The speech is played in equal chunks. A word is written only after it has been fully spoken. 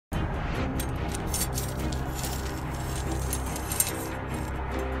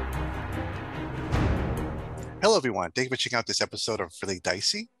Hello, everyone. Thank you for checking out this episode of Really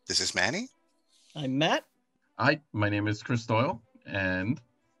Dicey. This is Manny. I'm Matt. Hi, my name is Chris Doyle, and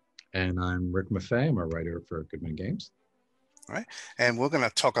I'm Rick Maffei. I'm a writer for Goodman Games. All right. And we're going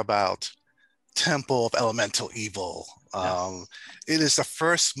to talk about Temple of Elemental Evil. Yes. It is the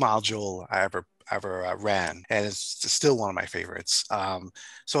first module I ever ran, and it's still one of my favorites.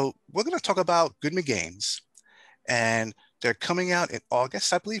 So we're going to talk about Goodman Games, and they're coming out in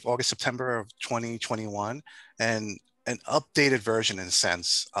August, I believe, September of 2021, and an updated version, in a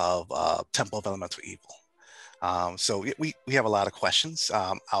sense, of Temple of Elemental Evil. So we have a lot of questions.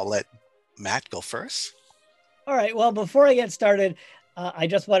 I'll let Matt go first. All right. Well, before I get started, I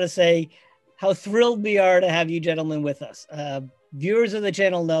just want to say how thrilled we are to have you gentlemen with us. Viewers of the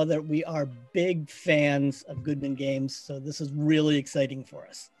channel know that we are big fans of Goodman Games, so this is really exciting for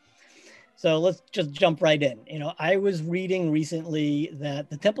us. So let's just jump right in. I was reading recently that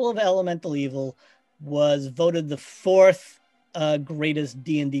the Temple of Elemental Evil was voted the fourth greatest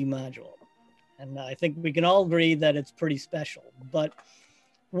D&D module. And I think we can all agree that it's pretty special. But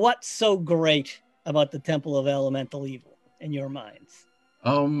what's so great about the Temple of Elemental Evil in your minds?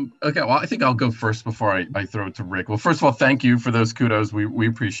 Okay, well, I think I'll go first before I throw it to Rick. Well, first of all, thank you for those kudos. We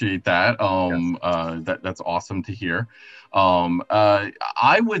appreciate that. That's awesome to hear.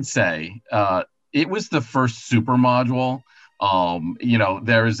 I would say it was the first super module.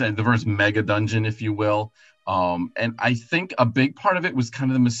 There's the first mega dungeon, if you will. And I think a big part of it was kind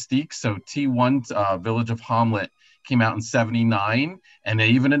of the mystique. So T1, Village of Hamlet, came out in 79, and they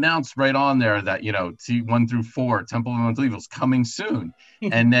even announced right on there that, T1 through 4, Temple of Elemental Evil, is coming soon.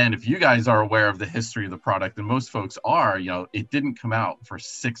 And then if you guys are aware of the history of the product, and most folks are, it didn't come out for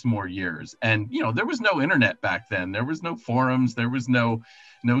 6 more years. And, there was no internet back then. There was no forums. There was no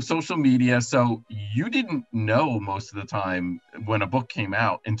social media. So you didn't know most of the time when a book came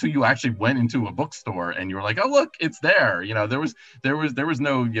out until you actually went into a bookstore and you were like, oh, look, it's there. There was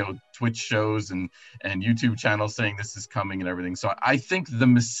no, Twitch shows and YouTube channels saying this is coming and everything. So I think the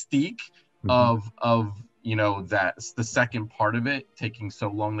mystique of that's the second part of it taking so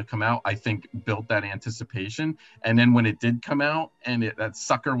long to come out, I think built that anticipation. And then when it did come out and that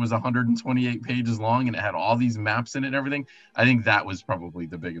sucker was 128 pages long and it had all these maps in it and everything, I think that was probably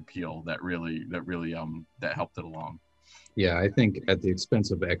the big appeal that really helped it along. Yeah, I think at the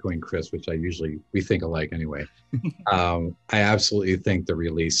expense of echoing Chris, which we think alike anyway, I absolutely think the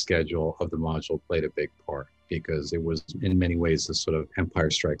release schedule of the module played a big part, because it was in many ways the sort of Empire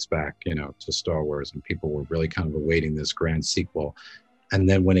Strikes Back, to Star Wars, and people were really kind of awaiting this grand sequel. And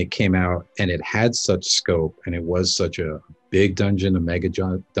then when it came out and it had such scope and it was such a big dungeon, a mega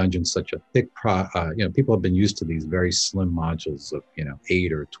dungeon, such a thick people have been used to these very slim modules of,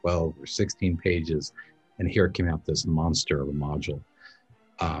 8 or 12 or 16 pages. And here it came out, this monster of a module,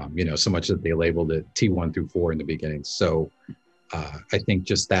 so much that they labeled it T1 through 4 in the beginning. So I think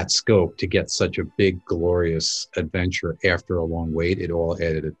just that scope to get such a big, glorious adventure after a long wait, it all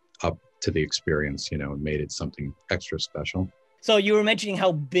added it up to the experience, and made it something extra special. So you were mentioning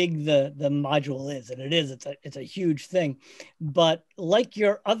how big the module is, and it's a huge thing. But like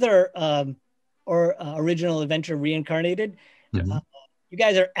your other original adventure, Reincarnated, you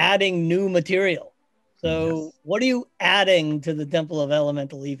guys are adding new material. So yes. What are you adding to the Temple of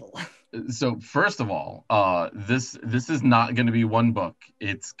Elemental Evil? So first of all, this is not going to be one book.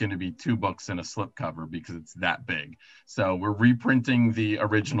 It's going to be 2 books in a slipcover because it's that big. So we're reprinting the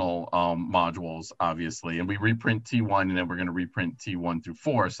original modules, obviously, and we reprint T1, and then we're going to reprint T1 through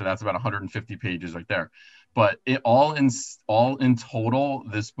 4. So that's about 150 pages right there. But it all in total,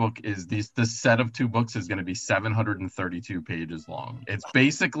 this book is this set of 2 books is going to be 732 pages long. It's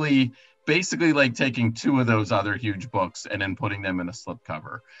basically like taking 2 of those other huge books and then putting them in a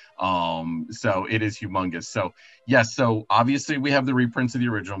slipcover. So it is humongous. So yes, so obviously we have the reprints of the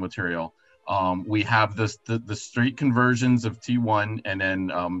original material. We have the straight conversions of T1 and then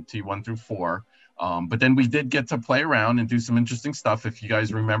T1 through 4. But then we did get to play around and do some interesting stuff. If you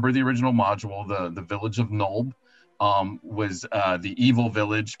guys remember the original module, the village of Nulb was the evil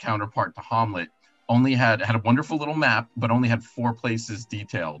village counterpart to Hamlet. Only had a wonderful little map, but only had 4 places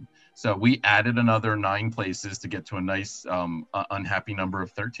detailed. So we added another 9 places to get to a nice unhappy number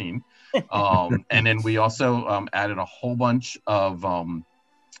of 13. And then we also added a whole bunch of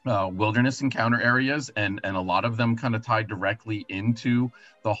wilderness encounter areas, and a lot of them kind of tied directly into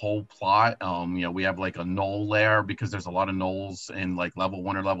the whole plot. We have like a knoll lair because there's a lot of knolls in like level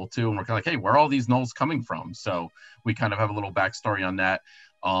 1 or level 2, and we're kind of like, hey, where are all these knolls coming from? So we kind of have a little backstory on that.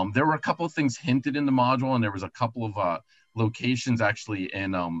 There were a couple of things hinted in the module, and there was a couple of locations actually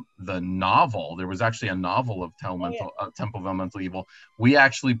in the novel. There was actually a novel of Temple of Elemental Evil. We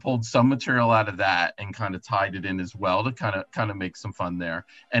actually pulled some material out of that and kind of tied it in as well to kind of make some fun there.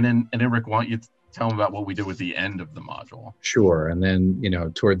 And then Rick, why don't you tell them about what we did with the end of the module? Sure. And then, you know,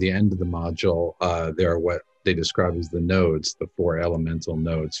 toward the end of the module, there are what they describe as the nodes, the 4 elemental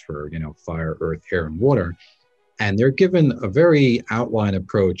nodes for, you know, fire, earth, air, and water. And they're given a very outline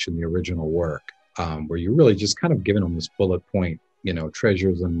approach in the original work, where you're really just kind of given them this bullet point, you know,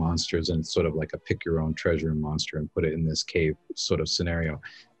 treasures and monsters, and sort of like a pick your own treasure and monster and put it in this cave sort of scenario.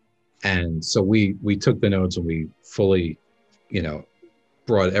 And so we took the nodes and we fully, you know,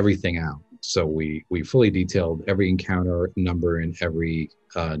 brought everything out. So we fully detailed every encounter number in every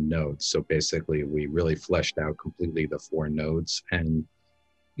node. So basically, we really fleshed out completely the 4 nodes. And,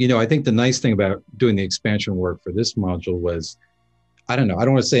 you know, I think the nice thing about doing the expansion work for this module was, I don't know, I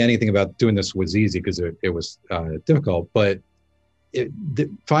don't want to say anything about doing this was easy, because it was difficult, but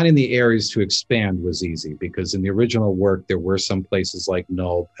finding the areas to expand was easy, because in the original work, there were some places like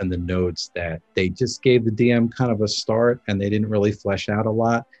Null and the nodes that they just gave the DM kind of a start and they didn't really flesh out a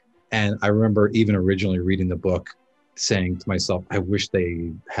lot. And I remember even originally reading the book saying to myself, I wish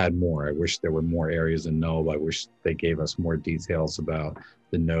they had more. I wish there were more areas in Null. I wish they gave us more details about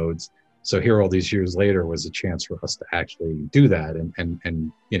the nodes. So here all these years later was a chance for us to actually do that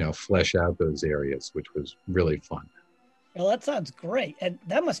and you know, flesh out those areas, which was really fun. Well, that sounds great. And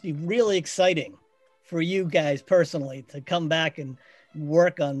that must be really exciting for you guys personally to come back and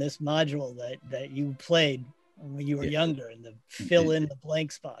work on this module that you played when you were younger, and to fill in the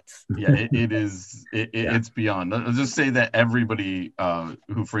blank spots. Yeah, it's beyond. I'll just say that everybody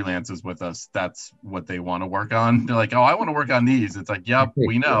who freelances with us, that's what they want to work on. They're like, oh, I want to work on these. It's like, yep,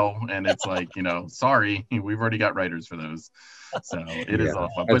 we know. And it's like, you know, sorry, we've already got writers for those. So it is a lot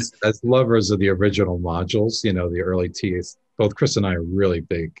of fun. As lovers of the original modules, you know, the early TAs, both Chris and I are really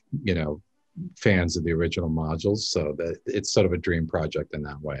big, you know, fans of the original modules. So that it's sort of a dream project in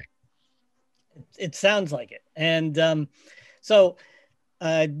that way. It sounds like it. And so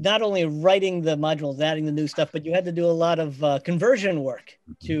not only writing the modules, adding the new stuff, but you had to do a lot of conversion work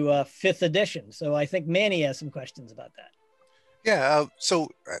to 5th edition. So I think Manny has some questions about that. Yeah, so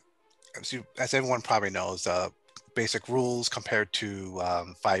as everyone probably knows, basic rules compared to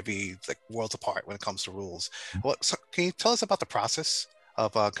 5e, like worlds apart when it comes to rules. So can you tell us about the process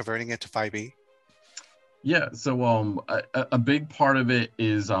of converting it to 5e? Yeah, so a big part of it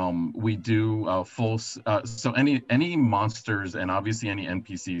is we do full. So any monsters and obviously any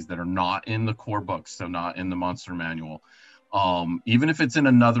NPCs that are not in the core books, so not in the monster manual, even if it's in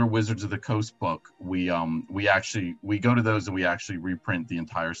another Wizards of the Coast book, we go to those and we actually reprint the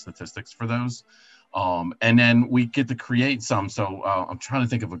entire statistics for those. And then we get to create some. So I'm trying to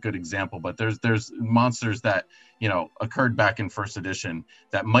think of a good example, but there's monsters that, you know, occurred back in 1st edition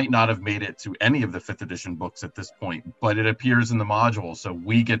that might not have made it to any of the 5th edition books at this point, but it appears in the module. So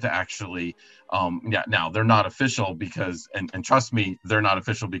we get to actually, now they're not official because, and trust me, they're not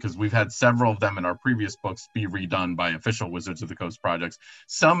official because we've had several of them in our previous books be redone by official Wizards of the Coast projects.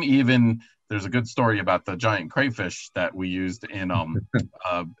 Some even, there's a good story about the giant crayfish that we used in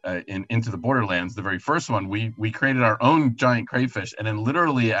Into the Borderlands. The very first one, we created our own giant crayfish, and then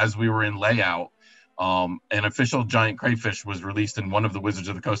literally as we were in layout, an official giant crayfish was released in one of the Wizards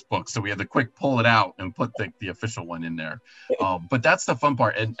of the Coast books, so we had to quick pull it out and put the official one in there. But that's the fun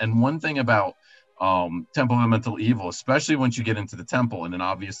part. And one thing about Temple of Elemental Evil, especially once you get into the temple and then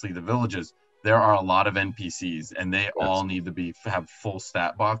obviously the villages, there are a lot of NPCs and they all need to have full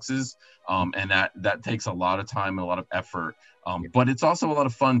stat boxes. And that takes a lot of time and a lot of effort. But it's also a lot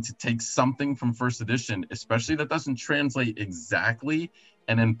of fun to take something from 1st edition, especially that doesn't translate exactly,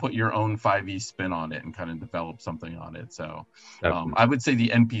 and then put your own 5e spin on it and kind of develop something on it. So I would say the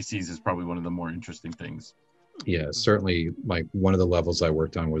NPCs is probably one of the more interesting things. Yeah, certainly. Like one of the levels I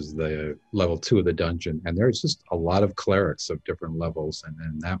worked on was the level 2 of the dungeon, and there's just a lot of clerics of different levels,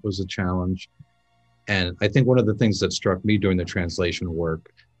 and that was a challenge. And I think one of the things that struck me doing the translation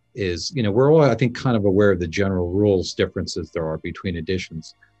work is, you know, we're all, I think, kind of aware of the general rules differences there are between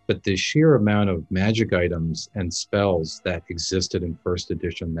editions, but the sheer amount of magic items and spells that existed in 1st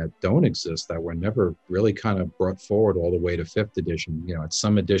edition that don't exist, that were never really kind of brought forward all the way to 5th edition. You know, at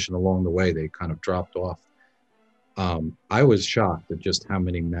some edition along the way, they kind of dropped off. I was shocked at just how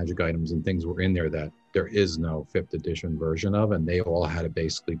many magic items and things were in there that there is no 5th edition version of, and they all had to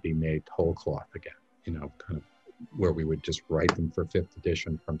basically be made whole cloth again, you know, kind of where we would just write them for 5th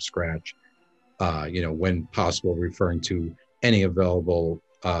edition from scratch, you know, when possible, referring to any available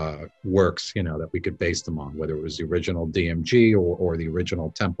works, you know, that we could base them on, whether it was the original DMG or the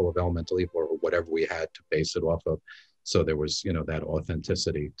original Temple of Elemental Evil or whatever we had to base it off of. So there was, that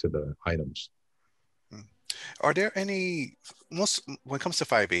authenticity to the items. Are there any, most when it comes to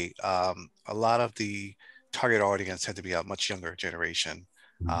 5e, a lot of the target audience tend to be a much younger generation.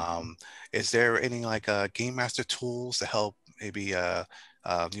 Is there any like game master tools to help maybe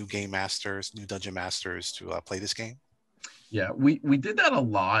new game masters, new dungeon masters to play this game? Yeah, we did that a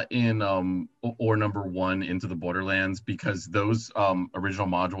lot in or number one Into the Borderlands, because those original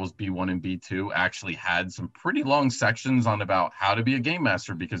modules B1 and B2 actually had some pretty long sections on about how to be a game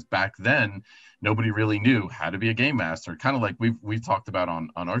master, because back then nobody really knew how to be a game master. Kind of like we've talked about on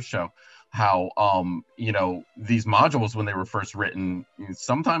our show, how these modules, when they were first written,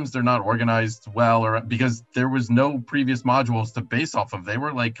 sometimes they're not organized well, or because there was no previous modules to base off of. They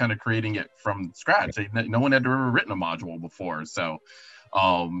were like kind of creating it from scratch. No one had ever written a module before, so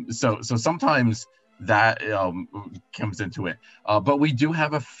sometimes that comes into it. But we do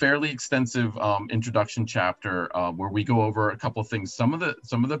have a fairly extensive introduction chapter where we go over a couple of things. Some of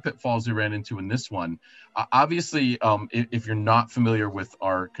the pitfalls we ran into in this one. Obviously, if you're not familiar with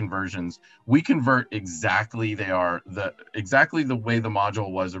our conversions, we convert exactly the way the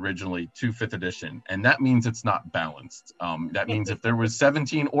module was originally to 5th edition, and that means it's not balanced. That means if there was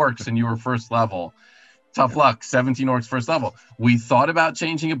 17 orcs and you were first level, tough luck, 17 orcs first level. We thought about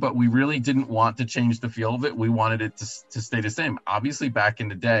changing it, but we really didn't want to change the feel of it. We wanted it to stay the same. Obviously, back in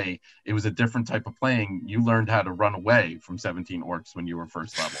the day, it was a different type of playing. You learned how to run away from 17 orcs when you were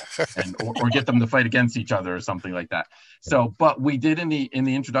first level, or get them to fight against each other or something like that. So, but we did in the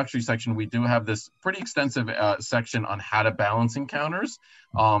introductory section, we do have this pretty extensive section on how to balance encounters,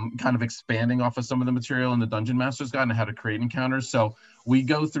 kind of expanding off of some of the material in the Dungeon Master's Guide and how to create encounters. So we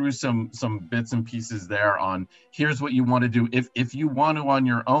go through some bits and pieces there on here's what you want to do. If you want to on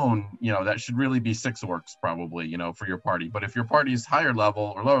your own, that should really be 6 orcs probably, for your party. But if your party is higher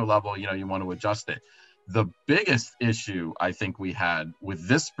level or lower level, you want to adjust it. The biggest issue I think we had with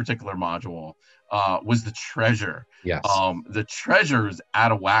this particular module was the treasure. Yes. The treasure is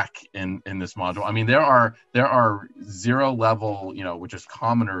out of whack in this module. I mean, there are 0 level, which is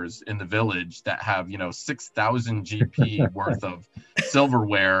commoners in the village that have 6,000 GP worth of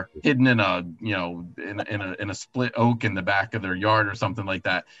silverware hidden in a split oak in the back of their yard or something like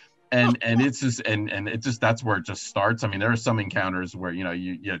that. And it's just and it just, that's where it just starts. I mean, there are some encounters where you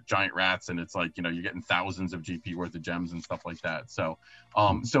have giant rats and it's like you're getting thousands of GP worth of gems and stuff like that. So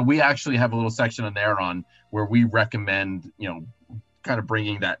so we actually have a little section in there on where we recommend kind of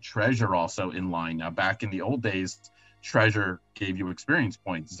bringing that treasure also in line. Now, back in the old days, treasure gave you experience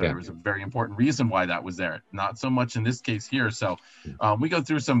points, so there was a very important reason why that was there. Not so much in this case here. So we go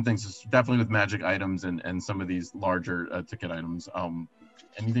through some things, definitely with magic items and some of these larger ticket items.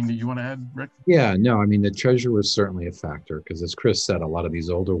 Anything that you want to add, Rick? Yeah, no, I mean, the treasure was certainly a factor because, as Chris said, a lot of these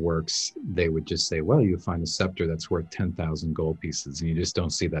older works, they would just say, well, you find a scepter that's worth 10,000 gold pieces, and you just don't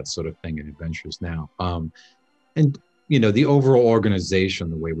see that sort of thing in adventures now. And, the overall organization,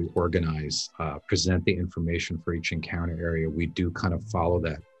 the way we organize, present the information for each encounter area, we do kind of follow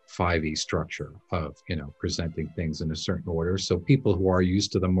that 5e structure of, presenting things in a certain order. So people who are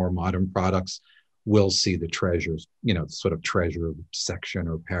used to the more modern products will see the treasures, sort of treasure section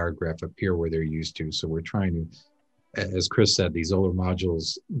or paragraph appear where they're used to. So we're trying to, as Chris said, these older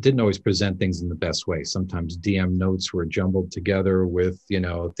modules didn't always present things in the best way. Sometimes DM notes were jumbled together with,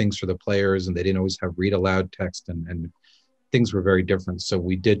 things for the players, and they didn't always have read aloud text, and things were very different. So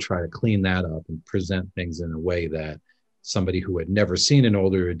we did try to clean that up and present things in a way that somebody who had never seen an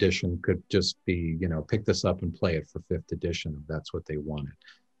older edition could just be, pick this up and play it for 5th edition if that's what they wanted.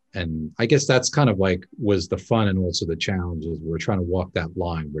 And I guess that's kind of like was the fun and also the challenge is we're trying to walk that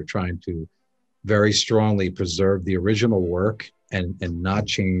line. We're trying to very strongly preserve the original work and not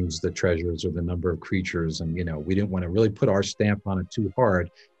change the treasures or the number of creatures. And, we didn't want to really put our stamp on it too hard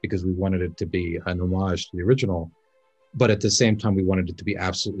because we wanted it to be an homage to the original. But at the same time, we wanted it to be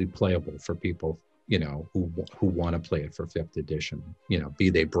absolutely playable for people, who want to play it for 5th edition, be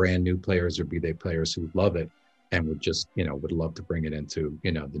they brand new players or be they players who love it and would just, would love to bring it into,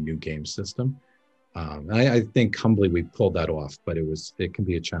 the new game system. I think humbly we pulled that off, but it can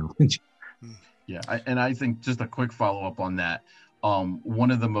be a challenge. Yeah, I think just a quick follow-up on that. One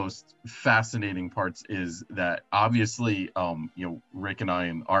of the most fascinating parts is that obviously, Rick and I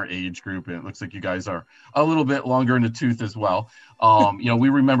and our age group, and it looks like you guys are a little bit longer in the tooth as well. We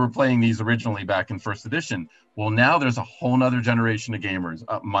remember playing these originally back in 1st edition. Well, now there's a whole nother generation of gamers,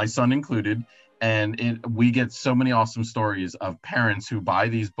 my son included. And we get so many awesome stories of parents who buy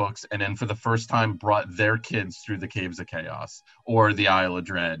these books and then for the first time brought their kids through the Caves of Chaos or the Isle of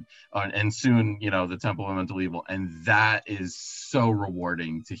Dread, and soon, the Temple of Mental Evil. And that is so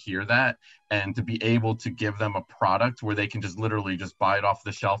rewarding to hear that, and to be able to give them a product where they can just literally just buy it off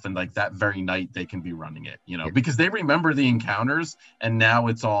the shelf, and like that very night they can be running it, because they remember the encounters, and now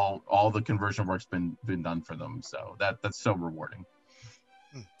it's all the conversion work's been done for them. So that's so rewarding.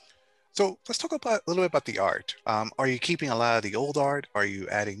 So let's talk a little bit about the art. Are you keeping a lot of the old art? Are you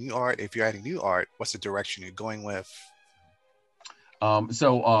adding new art? If you're adding new art, what's the direction you're going with? For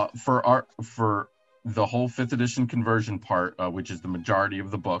the whole 5th edition conversion part, which is the majority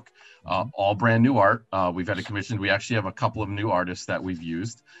of the book, all brand new art. We've had it commissioned. We actually have a couple of new artists that we've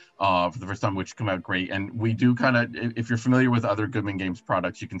used for the first time, which come out great. And we do kind of, if you're familiar with other Goodman Games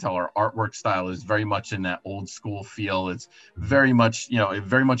products, you can tell our artwork style is very much in that old school feel. It's very much,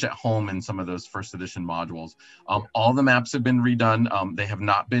 very much at home in some of those 1st edition modules. All the maps have been redone. They have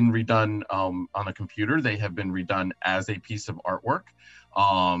not been redone on a computer. They have been redone as a piece of artwork.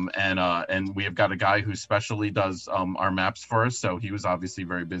 And we have got a guy who specially does our maps for us, so he was obviously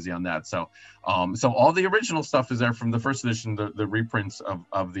very busy on that. So all the original stuff is there from the 1st edition, the reprints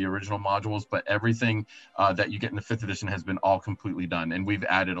of the original modules, but everything that you get in the 5th edition has been all completely done, and we've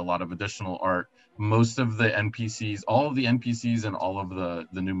added a lot of additional art. Most of the NPCs, all of the NPCs and all of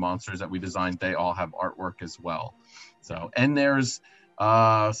the new monsters that we designed, they all have artwork as well. So, and there's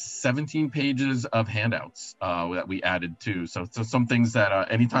 17 pages of handouts that we added too. So some things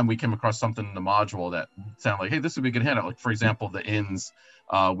that anytime we came across something in the module that sound like, hey, this would be a good handout. Like for example, the inns,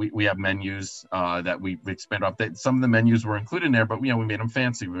 we have menus that we expand off. Some of the menus were included in there, but we made them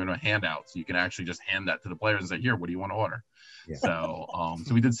fancy. We made a handout, so you can actually just hand that to the players and say, here, what do you want to order? Yeah. So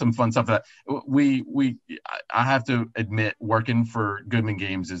we did some fun stuff that I have to admit, working for Goodman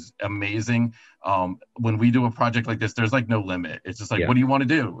Games is amazing. When we do a project like this, there's like no limit. It's just like, what do you want to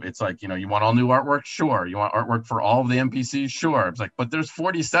do? It's like, you want all new artwork? Sure. You want artwork for all of the NPCs? Sure. It's like, but there's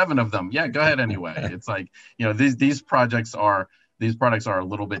 47 of them. Yeah, go ahead anyway. It's like, these products are a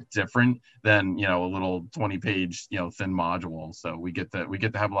little bit different than, a little 20-page, thin module. So we get to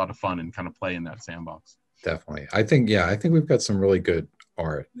have a lot of fun and kind of play in that sandbox. Definitely. I think we've got some really good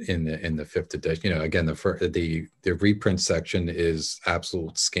art in the 5th edition. Again, the reprint section is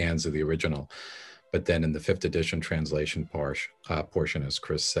absolute scans of the original, but then in the 5th edition translation portion, as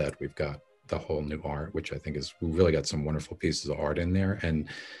Chris said, we've got the whole new art, which I think we really got some wonderful pieces of art in there. And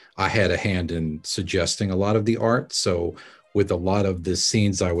I had a hand in suggesting a lot of the art. So with a lot of the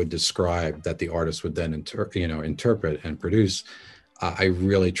scenes I would describe that the artist would then interpret and produce, I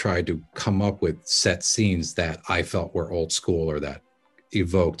really tried to come up with set scenes that I felt were old school or that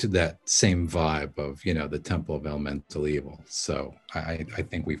evoked that same vibe of, the Temple of Elemental Evil. So I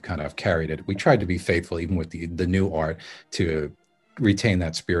think we've kind of carried it. We tried to be faithful, even with the new art, to retain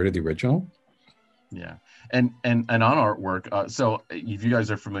that spirit of the original. Yeah. And on artwork, so if you guys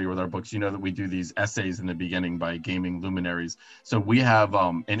are familiar with our books, you know that we do these essays in the beginning by gaming luminaries. So we have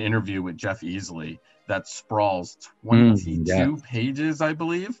an interview with Jeff Easley that sprawls 22 pages, I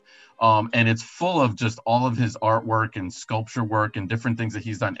believe. And it's full of just all of his artwork and sculpture work and different things that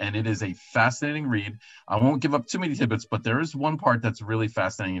he's done. And it is a fascinating read. I won't give up too many tidbits, but there is one part that's really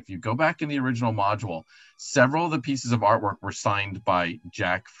fascinating. If you go back in the original module, several of the pieces of artwork were signed by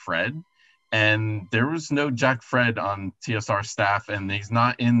Jack Fred. And there was no Jack Fred on TSR staff, and he's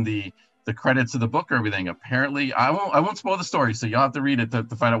not in the credits of the book or everything. Apparently, I won't spoil the story, so you'll have to read it to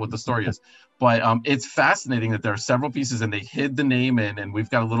find out what the story is. But it's fascinating that there are several pieces, and they hid the name in, and we've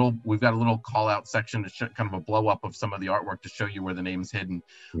got a little call out section to show kind of a blow up of some of the artwork to show you where the name's hidden.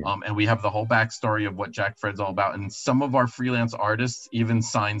 Yeah. And we have the whole backstory of what Jack Fred's all about, and some of our freelance artists even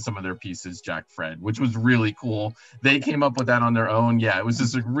signed some of their pieces Jack Fred, which was really cool. They came up with that on their own. Yeah, it was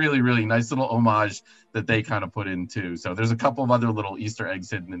just a really, really nice little homage that they kind of put in too. So there's a couple of other little Easter eggs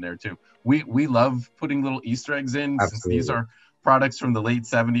hidden in there too. We love putting little Easter eggs in. Absolutely. Since these are products from the late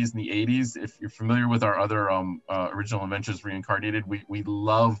 70s and the 80s. If you're familiar with our other original adventures reincarnated, we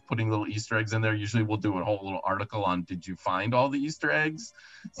love putting little Easter eggs in there. Usually we'll do a whole little article on did you find all the Easter eggs,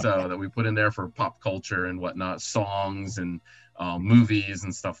 so that we put in there for pop culture and whatnot, songs and movies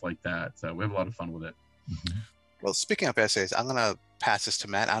and stuff like that. So we have a lot of fun with it. Mm-hmm. Well, speaking of essays, I'm gonna pass this to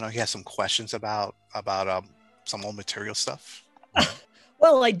Matt. I know he has some questions about some old material stuff.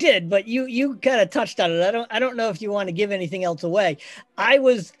 Well, I did, but you kind of touched on it. I don't know if you want to give anything else away. I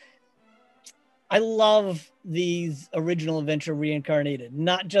love these original adventure reincarnated,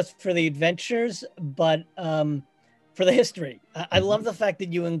 not just for the adventures, but for the history. I love the fact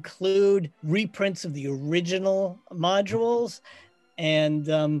that you include reprints of the original modules,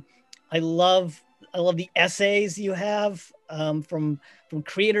 and I love the essays you have from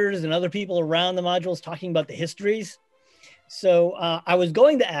creators and other people around the modules talking about the histories. So I was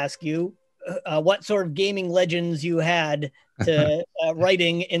going to ask you what sort of gaming legends you had to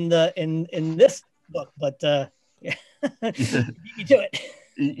writing in this book, but yeah. Beat me to it.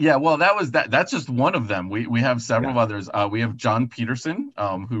 Yeah, well, that's just one of them. We have several others. We have John Peterson,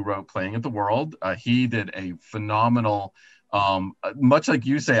 who wrote Playing at the World. He did a phenomenal, much like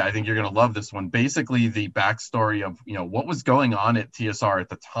you say, I think you're going to love this one. Basically, the backstory of what was going on at TSR at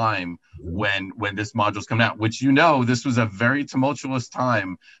the time when this module's coming out. Which this was a very tumultuous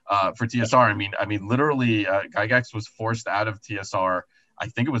time for TSR. I mean, literally, Gygax was forced out of TSR. I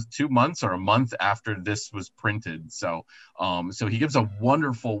think it was 2 months or a month after this was printed. So he gives a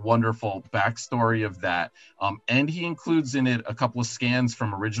wonderful, wonderful backstory of that. And he includes in it a couple of scans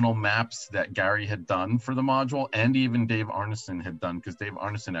from original maps that Gary had done for the module, and even Dave Arneson had done, because Dave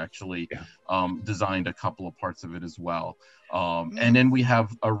Arneson actually designed a couple of parts of it as well. And then we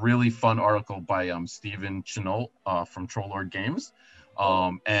have a really fun article by Stephen Chenault from Trollord Games.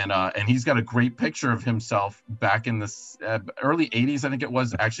 And he's got a great picture of himself back in the early 80s, I think it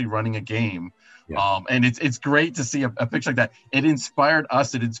was, actually running a game. And it's great to see a picture like that. It inspired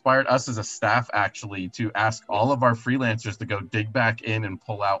us as a staff, actually, to ask all of our freelancers to go dig back in and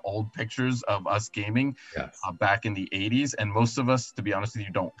pull out old pictures of us gaming back in the 80s. And most of us, to be honest with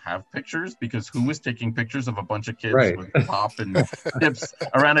you, don't have pictures, because who was taking pictures of a bunch of kids with pop and chips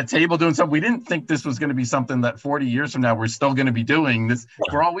around a table doing something? We didn't think this was going to be something that 40 years from now we're still going to be doing. This,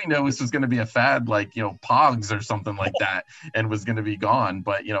 for all we know, this was going to be a fad, like Pogs or something like that, and was going to be gone.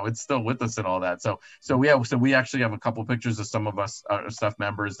 But it's still with us and all that. So we actually have a couple pictures of some of us staff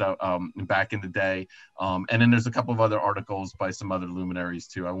members that back in the day, and then there's a couple of other articles by some other luminaries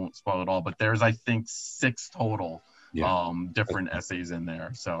too. I won't spoil it all, but there's, I think, 6 total different essays in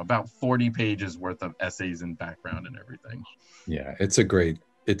there. So about 40 pages worth of essays and background and everything. Yeah, it's a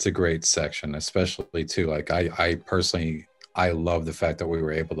great section, especially too. Like I personally, I love the fact that we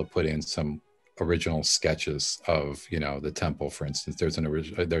were able to put in some original sketches of the temple. For instance,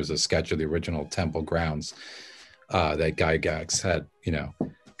 there's a sketch of the original temple grounds that Gygax had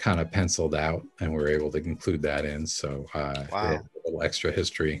kind of penciled out, and we were able to include that in. So a little extra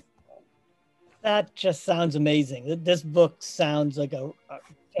history. That just sounds amazing. This book sounds like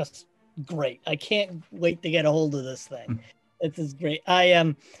just great. I can't wait to get a hold of this thing. This is great.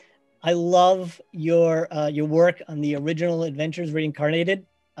 I love your work on the original Adventures Reincarnated.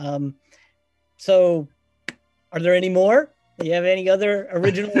 So are there any more? Do you have any other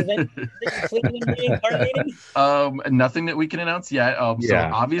original events that you're planning on reincarnating? Nothing that we can announce yet. So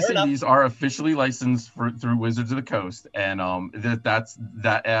obviously these are officially licensed through Wizards of the Coast, and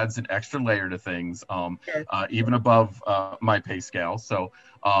that adds an extra layer to things, even above my pay scale. So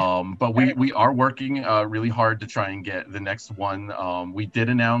but we are working really hard to try and get the next one. We did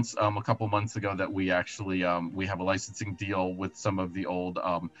announce a couple months ago that we actually we have a licensing deal with some of the old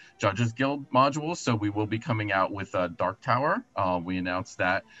Judges Guild modules, so we will be coming out with Dark Tower. We announced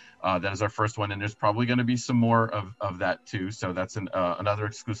that. That is our first one, and there's probably going to be some more of that too. So that's another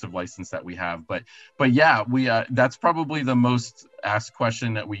exclusive license that we have. But yeah, we that's probably the most asked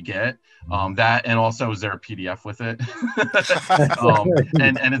question that we get. That, and also, is there a PDF with it?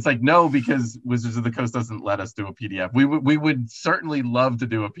 And it's like, no, because Wizards of the Coast doesn't let us do a PDF. We would certainly love to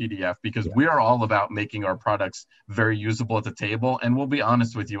do a PDF, because we are all about making our products very usable at the table. And we'll be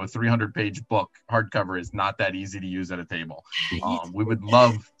honest with you, a 300-page book hardcover is not that easy to use at a table. We would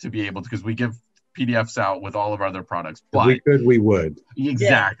love to be able to, because we give PDFs out with all of our other products. But we would.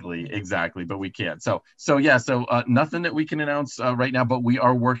 Exactly, but we can't. So nothing that we can announce right now, but we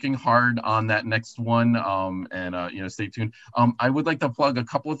are working hard on that next one. And stay tuned. I would like to plug a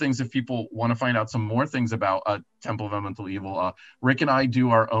couple of things if people want to find out some more things about Temple of Elemental Evil. Rick and I do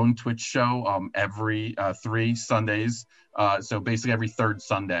our own Twitch show every 3 Sundays. So basically every third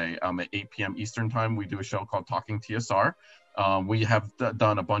Sunday at 8 p.m. Eastern time, we do a show called Talking TSR. We have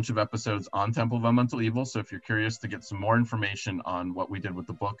done a bunch of episodes on Temple of Elemental Evil, so if you're curious to get some more information on what we did with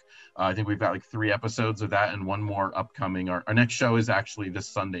the book, I think we've got like 3 episodes of that and 1 more upcoming. Our next show is actually this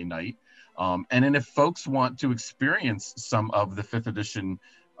Sunday night. And then if folks want to experience some of the 5th edition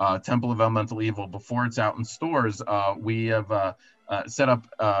Temple of Elemental Evil before it's out in stores, we have set up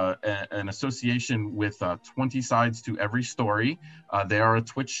an association with 20 Sides to Every Story. They are a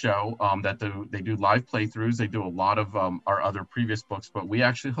Twitch show that they do live playthroughs. They do a lot of our other previous books, but we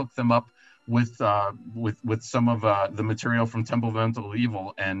actually hook them up with some of the material from Temple of Elemental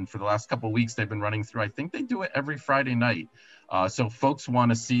Evil. And for the last couple of weeks, they've been running through, I think they do it every Friday night. So folks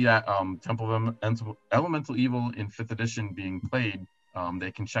want to see that Temple of Elemental Evil in 5th edition being played.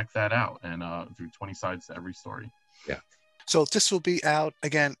 they can check that out. And through 20 sides to every story. Yeah. So this will be out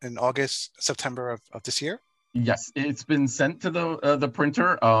again in August, September of this year? Yes, it's been sent to the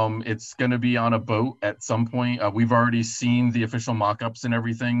printer. It's going to be on a boat at some point. We've already seen the official mock-ups and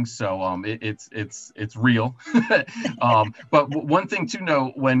everything, so it's real. But one thing to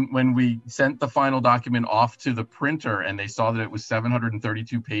note, when we sent the final document off to the printer and they saw that it was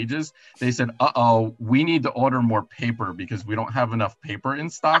 732 pages, they said, "Uh-oh, we need to order more paper because we don't have enough paper in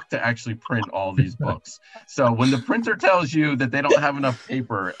stock to actually print all these books." So when the printer tells you that they don't have enough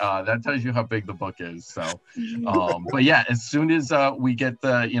paper, that tells you how big the book is. So. But yeah, as soon as we get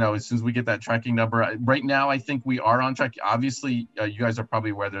as soon as we get that tracking number, right now I think we are on track. Obviously, you guys are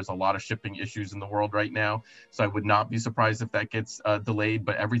probably aware there's a lot of shipping issues in the world right now, so I would not be surprised if that gets delayed.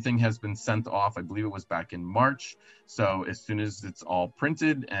 But everything has been sent off. I believe it was back in March. So as soon as it's all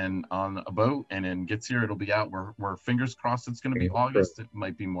printed and on a boat and then gets here, it'll be out. We're fingers crossed it's going to be August. It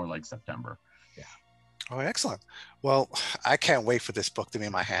might be more like September. Oh, excellent. Well, I can't wait for this book to be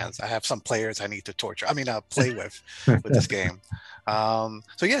in my hands. I have some players I need to play with this game.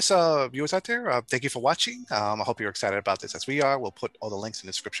 So yes, viewers out there, thank you for watching. I hope you're excited about this as we are. We'll put all the links in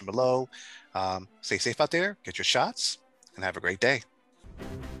the description below. Stay safe out there, get your shots, and have a great day.